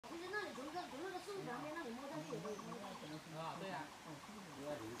啊，对呀。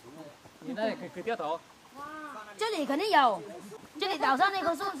你那可以掉头。哇，这里肯定有，这里岛上那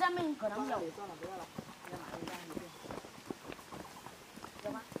棵树上面可能有。算了，不要了，要买一张一遍。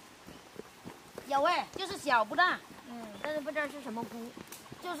有吗？有哎，就是小不大，但是不知道是什么菇，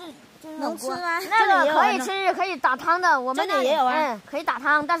就是能吃吗？那个可以吃，可以打汤的。我们这里也有啊，可以打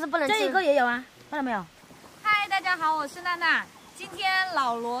汤，但是不能吃。这一个也有啊，看到没有？嗨，大家好，我是娜娜。今天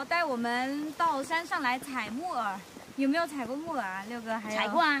老罗带我们到山上来采木耳，有没有采过木耳啊？六哥还有采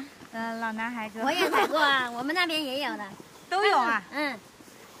过啊，老男孩哥。我也采过啊，我们那边也有的，都有啊。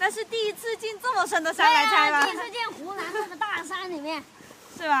但是第一次进这么深的山来采吧？第一次进湖南那个大山里面，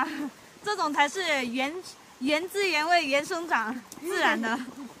是吧？这种才是原汁原味、原生长、自然的。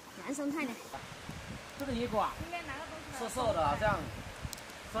原生态的。这个野果啊，涩涩的，好像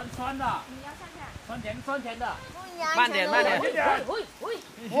酸的。你要上去。酸甜的。慢点。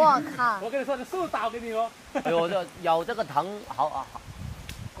我靠！我跟你说，这树倒给你哦。哎呦，有这个藤，好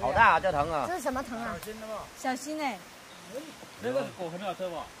大啊，这藤啊。这是什么藤啊？小心哎。那个果很好吃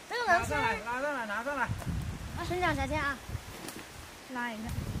不？这个能吃。拿上来。村长小心啊！拉一下。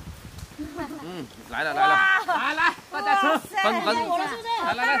来了。来，大家吃。分我了是不是？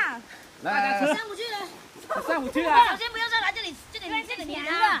来，大家吃。上不去了。上不去啊！首先不要再来这里黏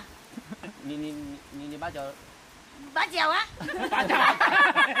的。你把脚。把脚啊！把脚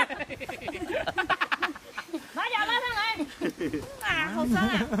拉上来！啊，好酸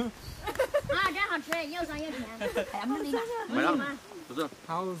啊！真好吃，又酸又甜。没了，不是。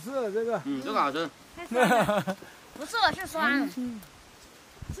好吃这个。这个好吃。不是，是酸。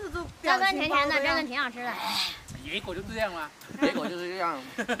这都酸酸甜甜的，真的挺好吃的。野果就这样吗？野果就是这样。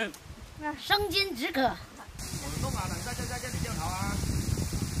生津止渴。我弄啊，等下在这里掉头啊。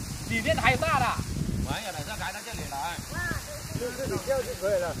里面还有大的。完了，等下开到这里来。就这里掉就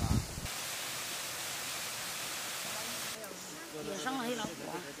可以了。野生的黑老虎。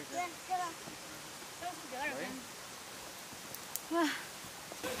对，这个都是12根。哇！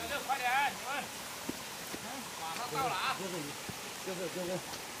快点，你们。马上到了啊！就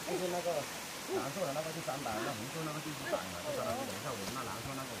是那个蓝色的那个是300，那红色那个就是100嘛。就相当于等一下我们那蓝色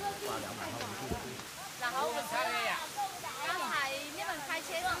那个我花200块回去。然后我刚才你们开车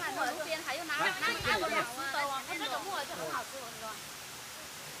上来的路边还有哪个石头啊？这个木耳就很好吃，我跟你说，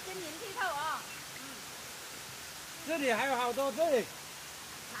晶莹剔透啊。这里还有好多，这里。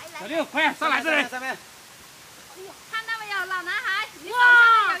小六，快上来这里。上面。看到没有，老男孩，你手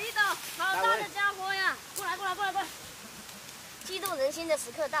上有一朵好大的家伙呀！过来！激动人心的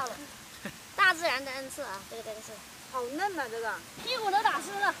时刻到了，大自然的恩赐啊！这个真的是好嫩啊，这个屁股都打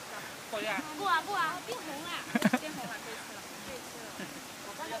湿了。过去。不啊，变红了，可以吃了。我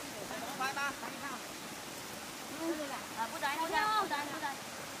刚才拍吧。不摘。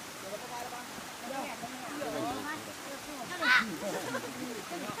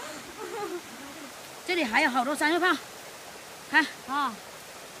这里还有好多山药泡，看啊，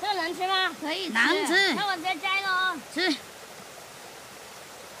这个能吃吗？可以吃，能吃。那我直接摘了啊，吃。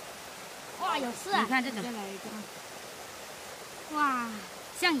哇，有刺啊！你看这个，再来一个。哇，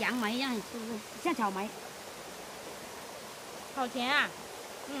像杨梅一样，是不是？像草莓。好甜啊！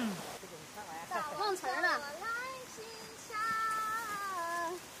忘词了。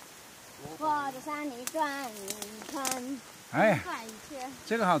我在山里转一圈。哎，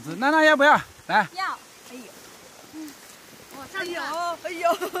这个好吃，娜娜要不要？来。要。哎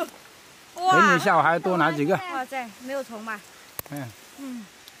呦，等你下午还要多拿几个。哇塞，没有虫吧？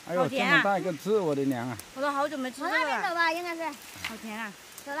哎呦，这么大一个刺，我的娘啊！我都好久没吃这个了。往那边走吧，应该是。好甜啊！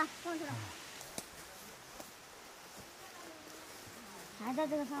走了，过去了。还在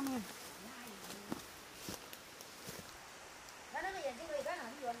这个上面。他那个眼睛可以看很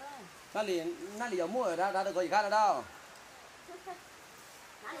远的。那里有木耳的，它都可以看得到。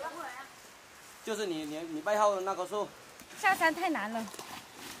哪里有木耳啊？就是你背后的那棵树。下山太难了。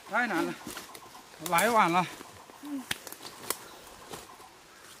太难了，来晚了。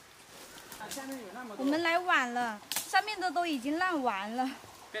我们来晚了，上面的都已经烂完了。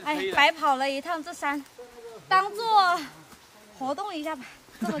哎，白跑了一趟这山，当做活动一下吧。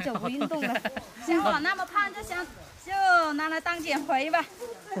这么久不运动了，像我那么胖就拿来当减肥吧。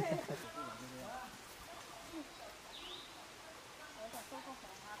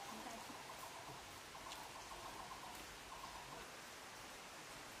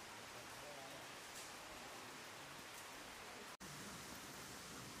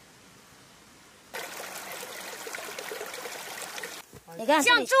你看，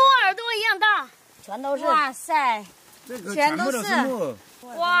像猪耳朵一样大，全都是。哇塞，全都是木耳。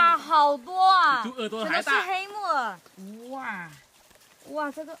哇，好多啊！猪耳朵全都是还大。黑木耳。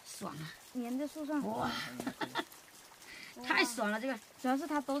哇，这个爽啊！粘在树上。哇，太爽了这个。主要是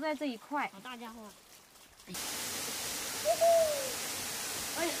它都在这一块。好大家伙。哎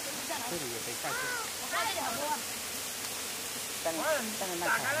呀，这里也可以盖住。我看这里好多。打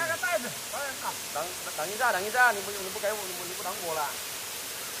开那个袋子，等一下，你不给我，你不等我了。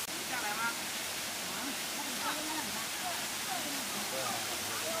下来吗？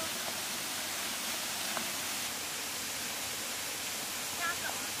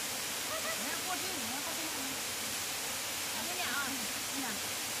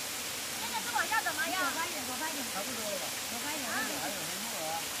往下怎么样？差不多了吧？还有什么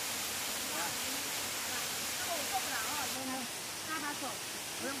啊？这个我做不了啊，拉他手。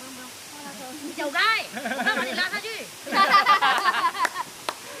不用，拉他手。你走开！我要把你拉下去。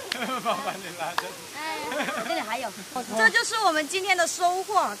把你拉下去。哎，这里还有。这就是我们今天的收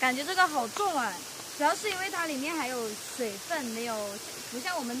获，感觉这个好重啊！主要是因为它里面还有水分，没有不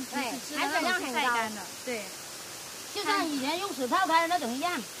像我们平时吃的那种是晒干的。对，就像以前用水泡开的那种一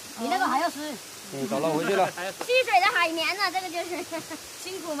样，比那个还要湿。走了，回去了。吸水的海绵呢，这个就是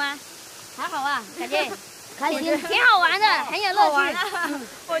辛苦吗？还好啊，感觉开心，挺好玩的，很有乐趣。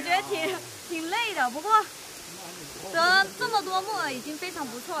我觉得挺累的，不过得这么多木耳已经非常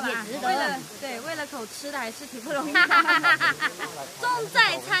不错了啊！为了口吃的还是挺不容易的，重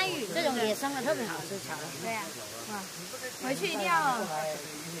在参与。这种野生的特别好吃，炒的。对呀，哇，回去一定要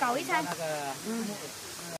搞一餐。